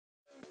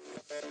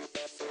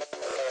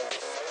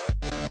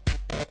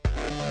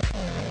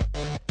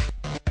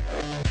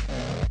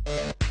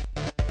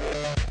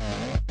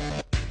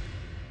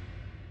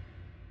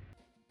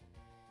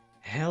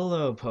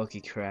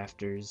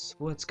Pokécrafters,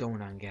 what's going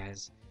on,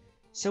 guys?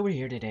 So we're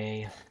here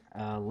today,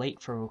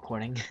 late for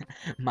recording,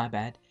 my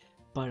bad.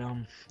 But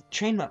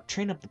train up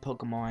the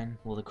Pokemon,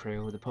 well the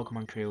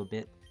Pokemon crew a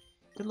bit.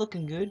 They're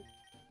looking good.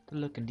 They're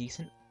looking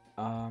decent.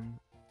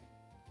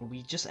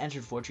 We just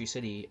entered Fortree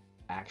City,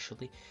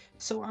 actually.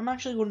 So I'm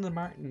actually going to the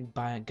market and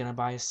gonna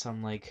buy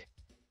some like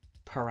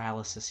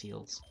paralysis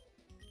heals.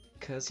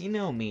 Cause you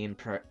know me and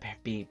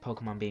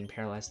Pokemon being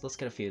paralyzed. Let's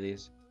get a few of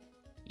these.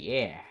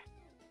 Yeah.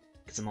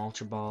 Get some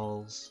Ultra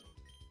Balls.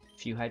 A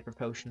few Hyper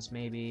Potions,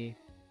 maybe.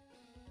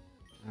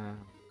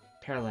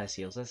 Paralyzed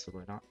Heals, that's what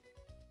we're not.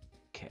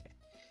 Okay.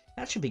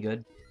 That should be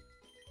good.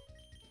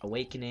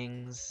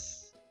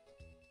 Awakenings.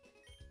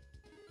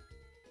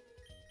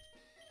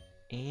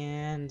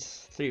 And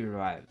 3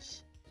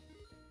 revives.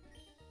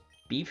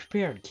 Be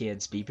prepared,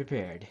 kids. Be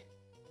prepared.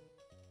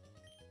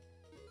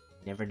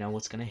 Never know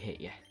what's gonna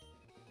hit you.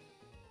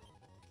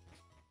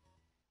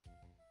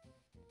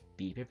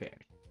 Be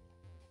prepared.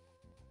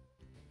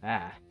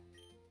 Ah.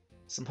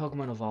 Some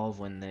Pokemon evolve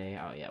when they...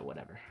 Oh yeah,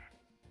 whatever.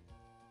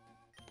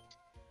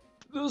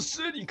 The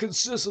city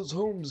consists of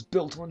homes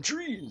built on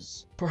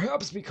trees.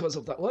 Perhaps because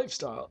of that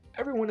lifestyle,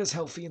 everyone is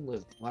healthy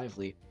and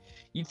lively.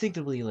 You'd think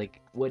there'd be like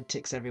wood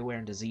ticks everywhere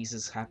and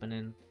diseases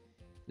happening.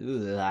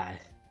 Ugh,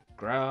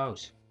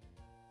 gross.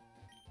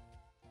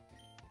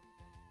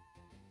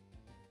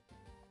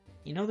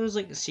 You know there's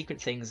like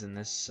secret things in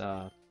this,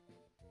 Oh,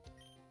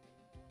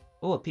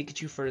 a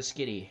Pikachu for a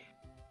Skitty.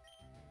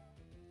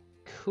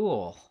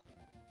 Cool.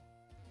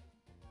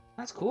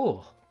 That's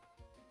cool.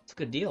 It's a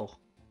good deal.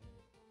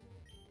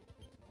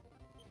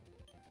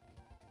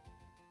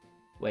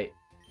 Wait.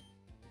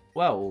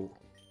 Whoa.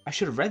 I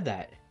should have read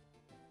that.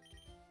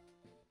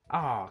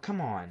 Ah, oh, come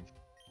on.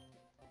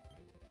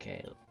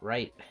 Okay,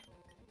 right.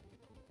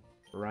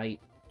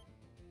 Right.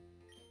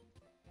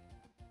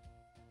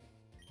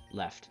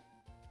 Left.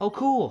 Oh,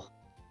 cool.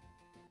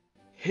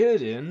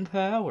 Hidden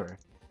power.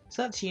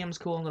 So that TM's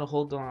cool. I'm gonna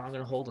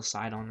hold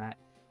aside on that.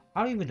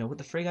 I don't even know what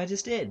the frig I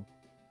just did.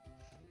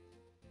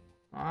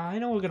 I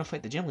know we're gonna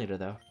fight the gym leader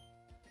though.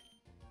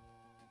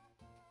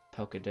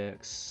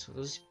 Pokedex.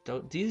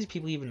 Do these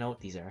people even know what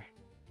these are?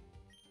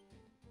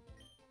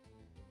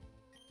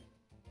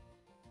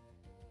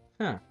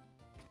 Huh.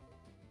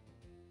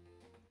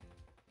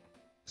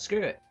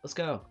 Screw it. Let's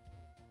go.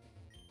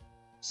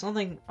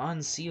 Something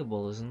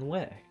unseeable is in the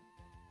way.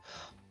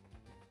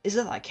 Is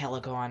it like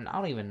Caligon? I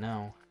don't even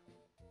know.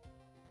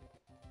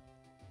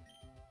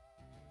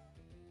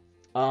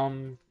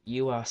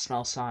 You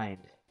smell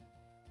signed.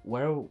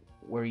 Where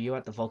were you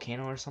at the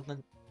volcano or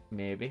something?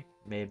 Maybe.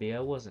 Maybe I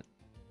wasn't.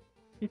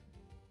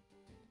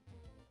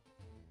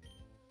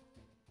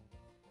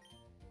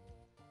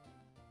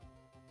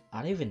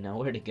 I don't even know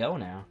where to go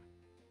now.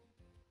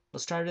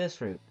 Let's try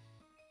this route.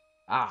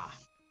 Ah.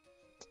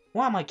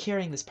 Why am I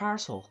carrying this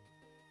parcel?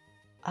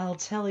 I'll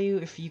tell you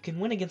if you can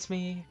win against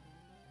me.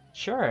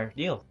 Sure,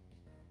 deal.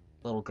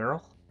 Little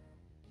girl.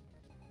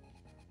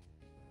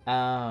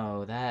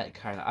 Oh, that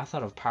kind of... I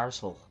thought of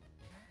parcel.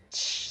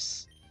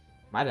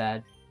 My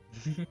bad.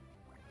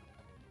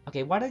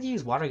 Okay, why did you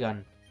use water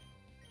gun?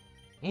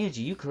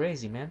 Angie, you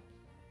crazy, man.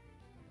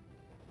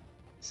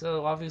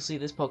 So, obviously,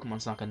 this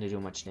Pokemon's not going to do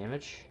much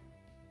damage.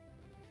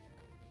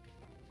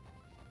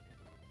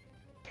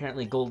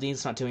 Apparently,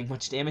 Goldine's not doing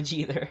much damage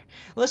either.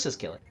 Let's just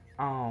kill it.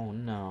 Oh,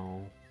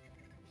 no.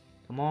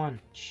 Come on.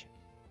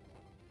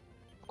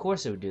 Of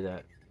course it would do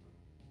that.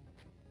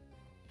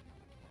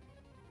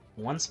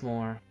 Once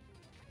more.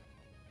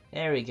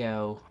 There we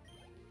go.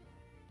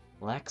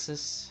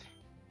 Lexus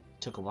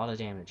took a lot of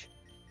damage.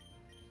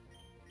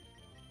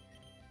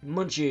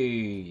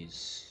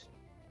 Munchies.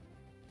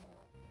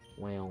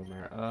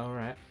 Whalmer.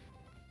 Alright.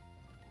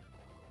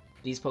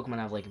 These Pokemon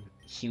have like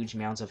huge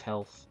amounts of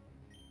health,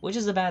 which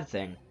is a bad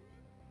thing.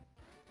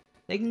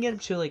 They can get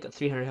up to like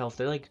 300 health.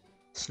 They're like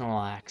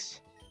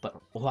Snorlax,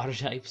 but water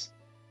types.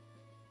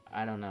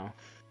 I don't know.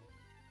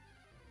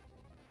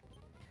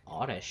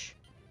 Oddish.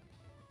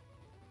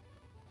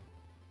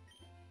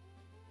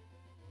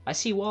 I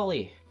see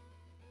Wally.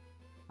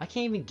 I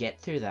can't even get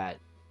through that.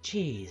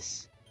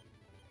 Jeez.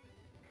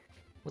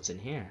 What's in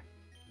here?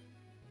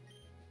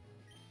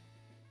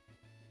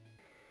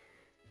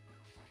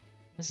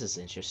 This is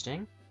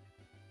interesting.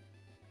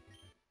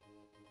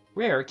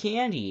 Rare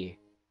candy.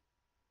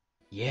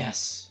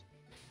 Yes.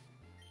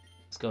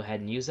 Let's go ahead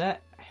and use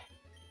that.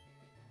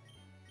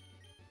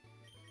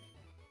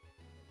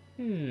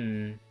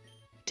 Damn.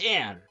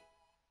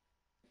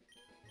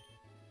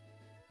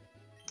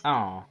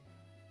 Oh.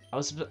 I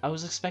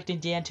was expecting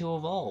Dan to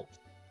evolve.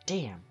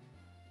 Damn.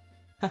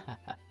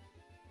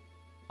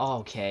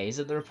 Okay, is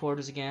it the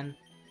reporters again?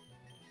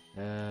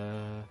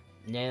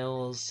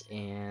 Nails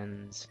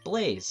and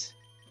Blaze.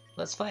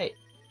 Let's fight.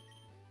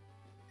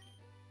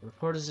 The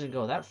reporters didn't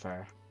go that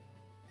far.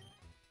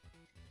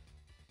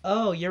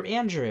 Oh, you're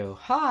Andrew.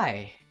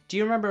 Hi. Do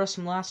you remember us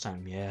from last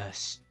time?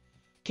 Yes.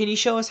 Can you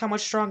show us how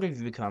much stronger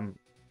you've become?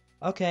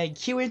 Okay,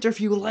 cue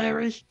interview,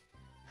 Larry.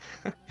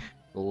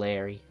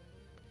 Larry.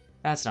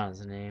 That's not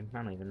his name.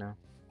 I don't even know.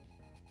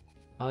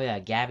 Oh yeah,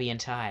 Gabby and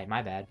Ty,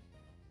 my bad.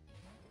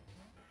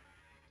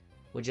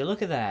 Would you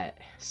look at that?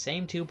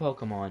 Same two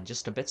Pokemon,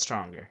 just a bit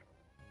stronger.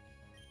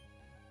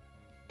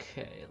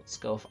 Okay, let's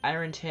go with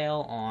Iron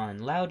Tail on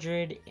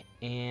Loudred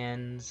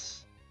and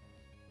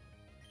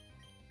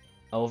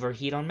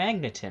Overheat on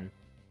Magneton.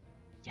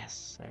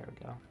 Yes, there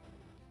we go.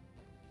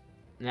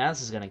 Now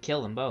this is gonna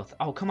kill them both.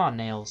 Oh, come on,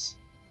 Nails.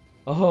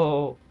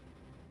 Oh,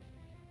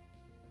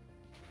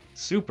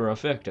 super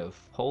effective.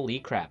 Holy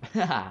crap.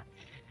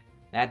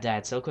 That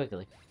died so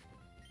quickly.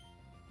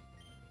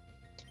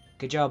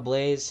 Good job,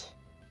 Blaze.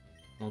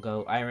 We'll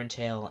go Iron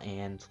Tail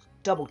and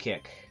Double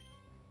Kick.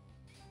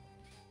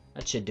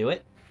 That should do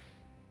it.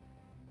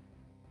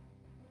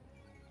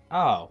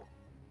 Oh.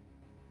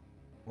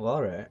 Well,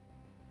 alright.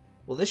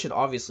 Well, this should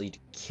obviously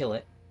kill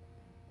it.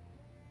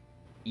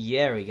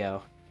 There we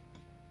go.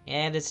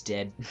 And it's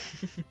dead.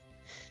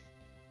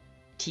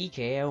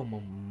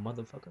 TKO,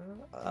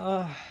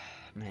 motherfucker.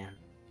 Man.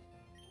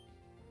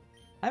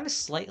 I have a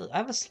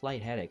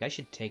slight headache. I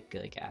should take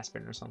like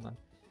aspirin or something.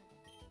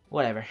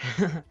 Whatever.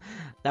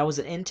 That was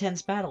an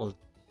intense battle.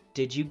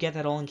 Did you get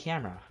that all on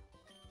camera?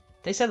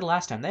 They said the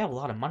last time they have a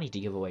lot of money to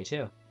give away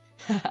too.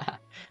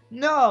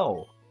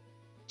 No!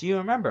 Do you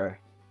remember?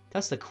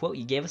 That's the quote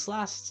you gave us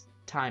last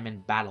time in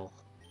battle.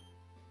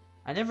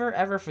 I never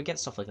ever forget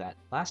stuff like that.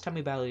 Last time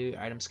we battled you,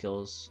 item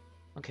skills.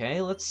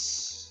 Okay,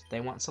 let's...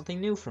 They want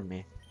something new from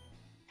me.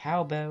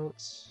 How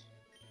about...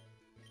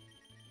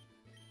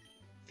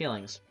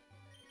 Feelings.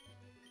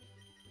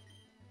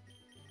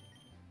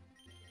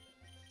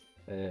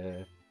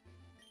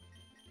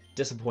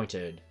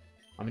 Disappointed.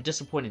 I'm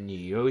disappointed in you.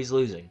 You're always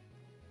losing.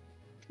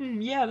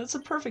 Yeah, that's a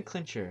perfect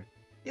clincher.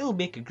 It'll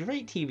make a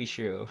great TV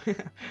show.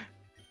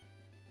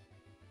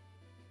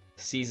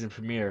 Season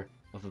premiere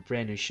of a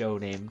brand new show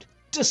named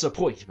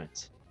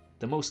Disappointment.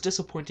 The most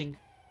disappointing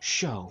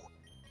show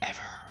ever.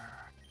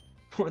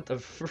 What the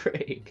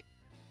frig?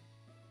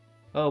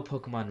 Oh,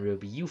 Pokemon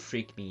Ruby, you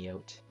freak me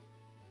out.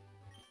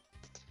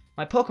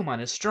 My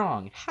Pokemon is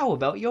strong. How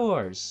about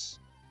yours?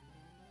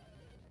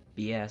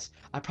 BS.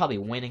 I probably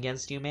win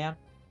against you, man.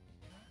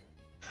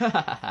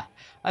 I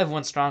have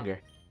one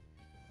stronger.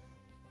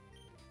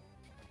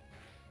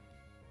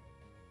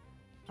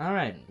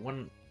 Alright,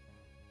 one...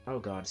 Oh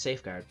god,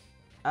 safeguard.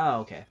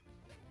 Oh, okay.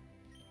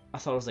 I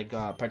thought it was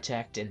like,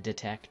 protect and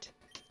detect.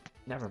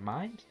 Never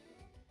mind.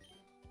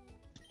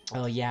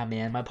 Oh yeah,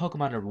 man, my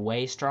Pokemon are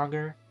way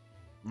stronger.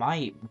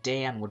 My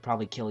Dan would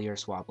probably kill your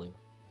Swablu.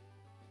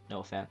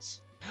 No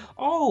offense.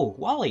 Oh,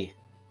 Wally!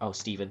 Oh,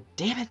 Steven.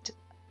 Damn it!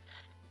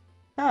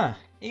 Huh,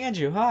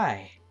 Andrew,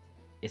 hi.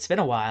 It's been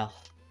a while.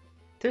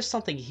 There's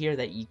something here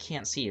that you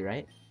can't see,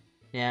 right?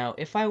 Now,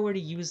 if I were to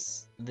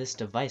use this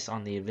device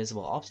on the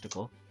invisible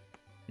obstacle...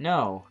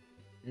 No,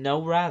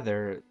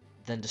 rather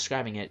than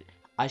describing it,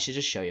 I should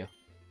just show you.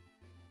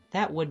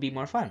 That would be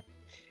more fun.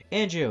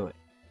 Andrew,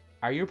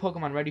 are your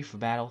Pokemon ready for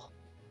battle?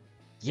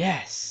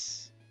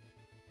 Yes!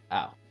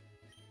 Oh.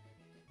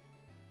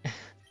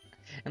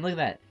 And look at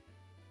that.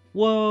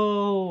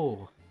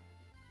 Whoa!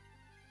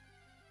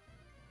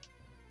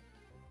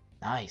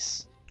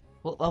 Nice.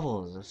 What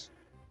level is this?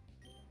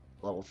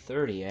 Level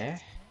 30, eh?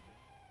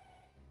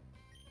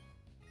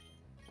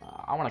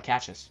 I want to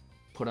catch this.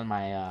 Put on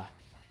my,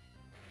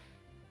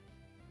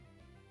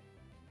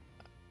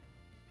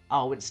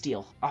 Oh, it's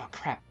steel. Oh,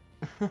 crap.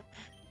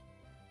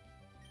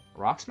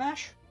 Rock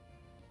Smash?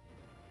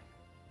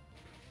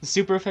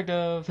 Super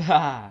effective.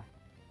 Let's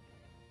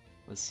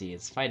see,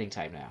 it's fighting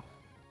type now.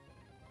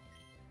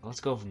 Let's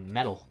go for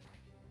metal.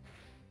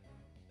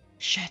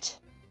 Shit.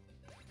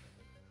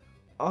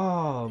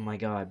 Oh my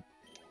god.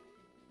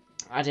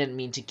 I didn't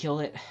mean to kill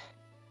it.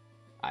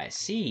 I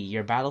see,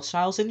 your battle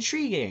style's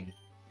intriguing.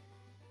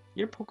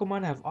 Your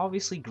Pokemon have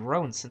obviously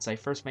grown since I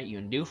first met you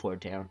in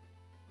Dewford Town.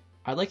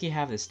 I'd like you to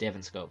have this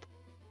Devon scope.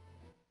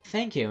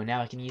 Thank you,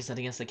 now I can use that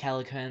against the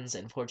Calicans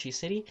in Fortree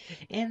City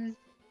and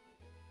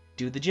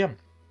do the gym.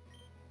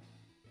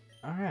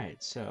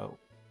 Alright, so...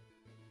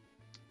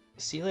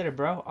 See you later,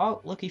 bro.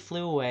 Oh, look, he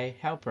flew away.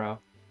 How pro.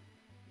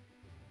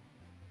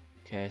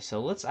 Okay, so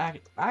let's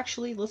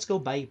actually, let's go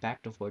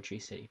back to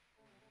Fortree City.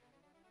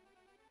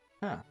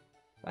 Huh.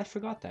 I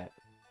forgot that.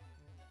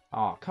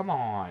 Oh, come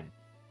on.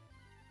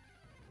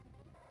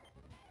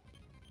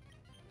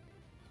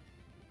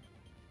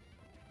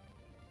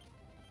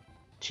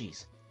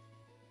 Jeez.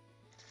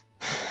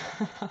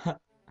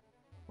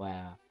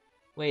 Wow.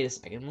 Wait a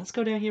second. Let's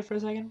go down here for a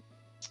second.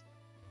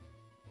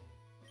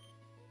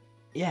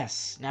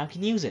 Yes, now I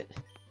can use it.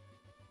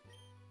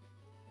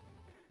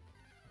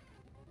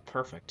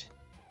 Perfect.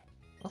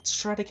 Let's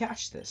try to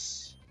catch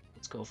this.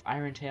 Let's go with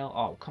Iron Tail.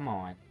 Oh, come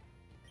on.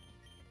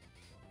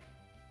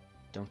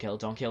 Don't kill it,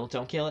 don't kill it,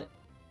 don't kill it.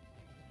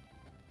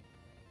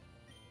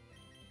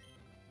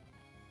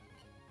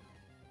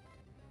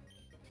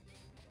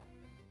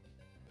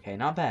 Okay,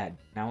 not bad.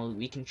 Now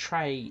we can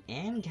try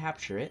and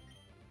capture it.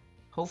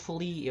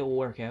 Hopefully it'll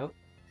work out.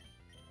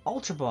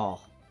 Ultra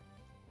Ball.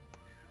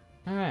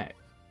 Alright.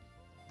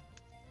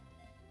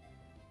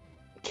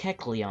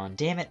 Kecleon,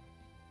 damn it.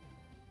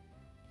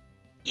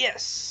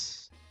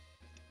 Yes!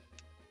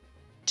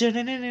 Kill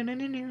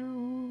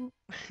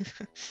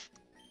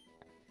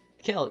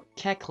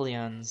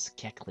Kecleons.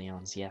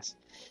 Kecleons, yes.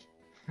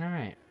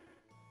 Alright.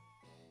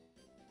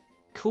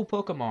 Cool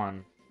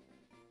Pokemon.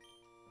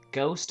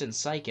 Ghost and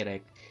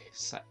Psychic.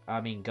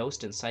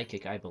 Ghost and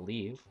Psychic, I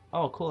believe.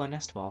 Oh, cool, a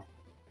Nest Ball.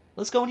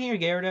 Let's go in here,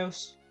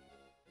 Gyarados.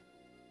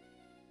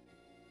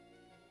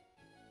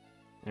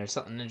 There's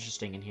something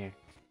interesting in here.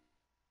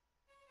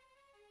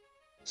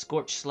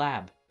 Scorched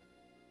Slab.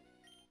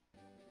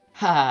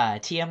 Ha!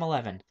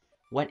 TM11.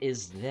 What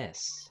is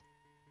this?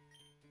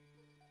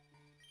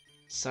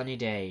 Sunny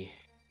Day.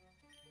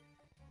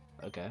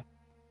 Okay.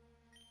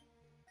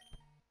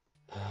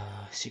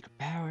 Secret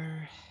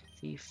Power.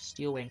 Thief.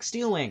 Steel Wing.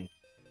 Steel Wing!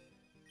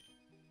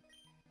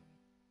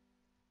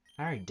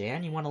 Alright,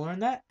 Dan, you want to learn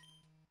that?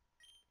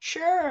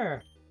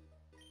 Sure!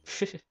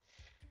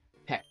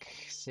 Peck.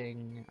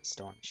 Sing.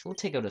 Astonish. We'll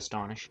take out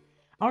Astonish.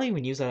 I don't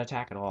even use that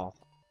attack at all,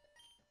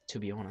 to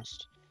be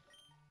honest.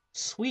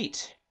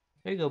 Sweet.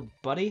 There you go,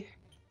 buddy.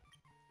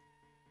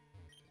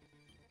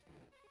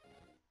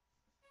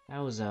 That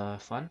was,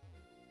 fun.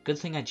 Good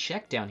thing I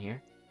checked down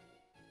here.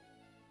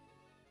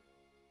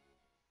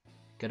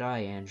 Good eye,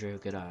 Andrew.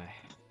 Good eye.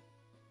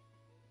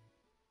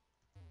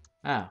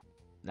 Oh,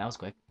 that was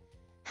quick.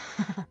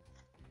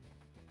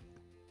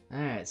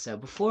 Alright, so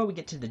before we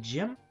get to the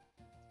gym,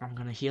 I'm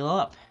gonna heal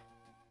up.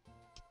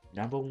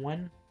 Number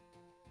one.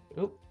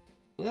 Oop.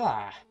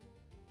 Ah.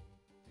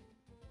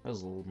 That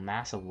was a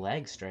massive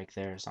leg strike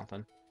there or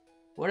something.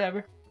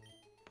 Whatever.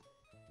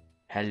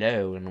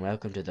 Hello and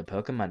welcome to the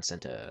Pokemon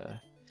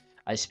Center.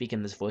 I speak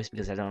in this voice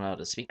because I don't know how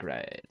to speak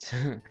right.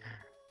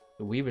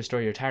 We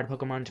restore your tired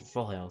Pokemon to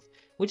full health.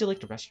 Would you like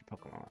to rest your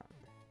Pokemon?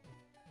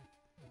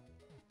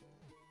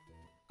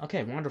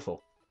 Okay,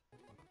 wonderful.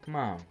 Come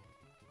on.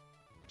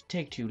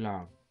 Take too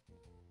long.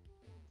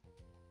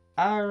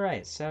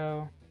 Alright,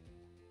 so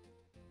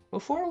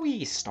before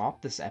we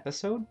stop this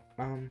episode,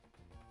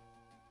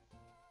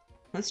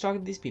 let's talk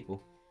to these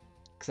people.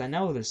 Because I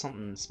know there's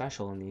something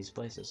special in these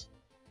places.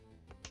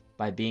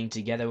 By being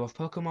together with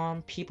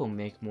Pokemon, people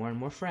make more and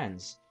more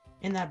friends.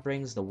 And that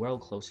brings the world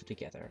closer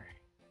together.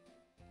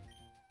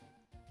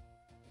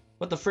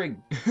 What the frig?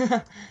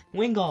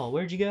 Wingull,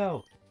 where'd you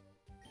go?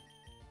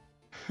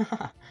 Look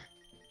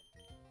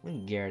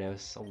at Gyarados,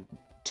 so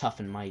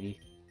tough and mighty.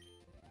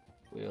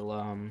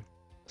 We'll,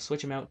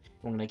 switch him out.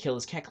 We're gonna kill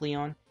this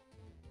Kecleon.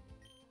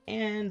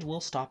 And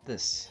we'll stop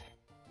this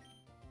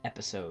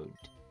episode.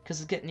 Because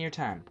it's getting near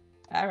time.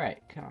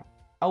 Alright, come on.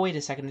 Oh, wait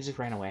a second, it just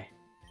ran away.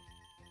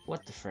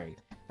 What the frig?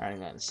 Alright, I'm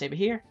gonna save it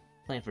here.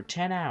 Playing for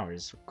 10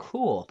 hours.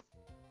 Cool.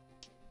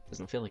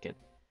 Doesn't feel like it.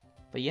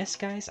 But yes,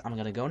 guys, I'm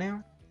gonna go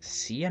now.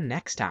 See you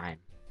next time.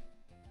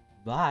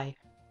 Bye.